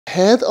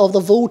Head of the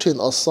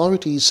voting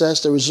authority says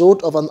the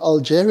result of an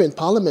Algerian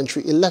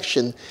parliamentary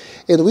election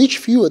in which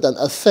fewer than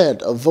a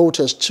third of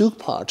voters took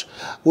part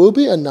will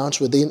be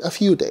announced within a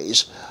few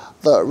days.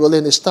 The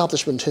ruling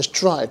establishment has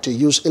tried to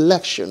use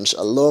elections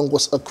along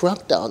with a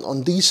crackdown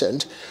on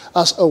dissent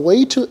as a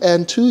way to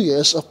end 2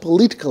 years of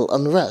political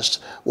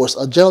unrest, with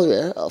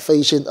Algeria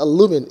facing a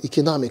looming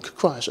economic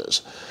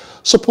crisis.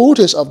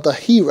 Supporters of the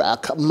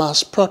Hirak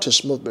mass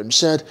protest movement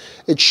said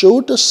it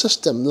showed the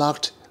system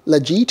lacked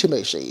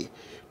legitimacy.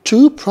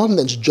 Two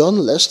prominent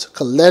journalists,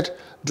 Khaled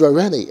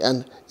Drareni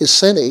and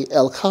Issene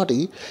El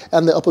Khadi,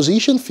 and the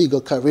opposition figure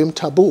Karim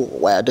Tabou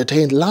were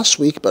detained last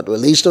week but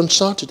released on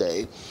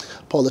Saturday.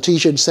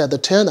 Politicians said the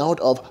turnout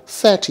of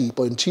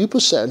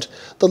 30.2%,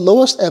 the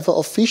lowest ever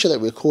officially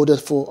recorded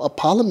for a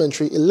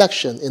parliamentary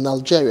election in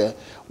Algeria,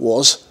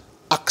 was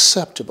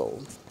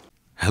acceptable.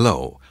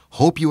 Hello,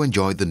 hope you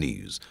enjoyed the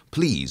news.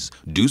 Please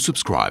do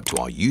subscribe to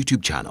our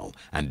YouTube channel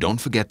and don't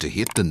forget to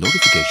hit the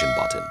notification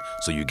button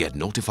so you get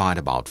notified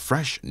about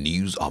fresh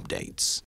news updates.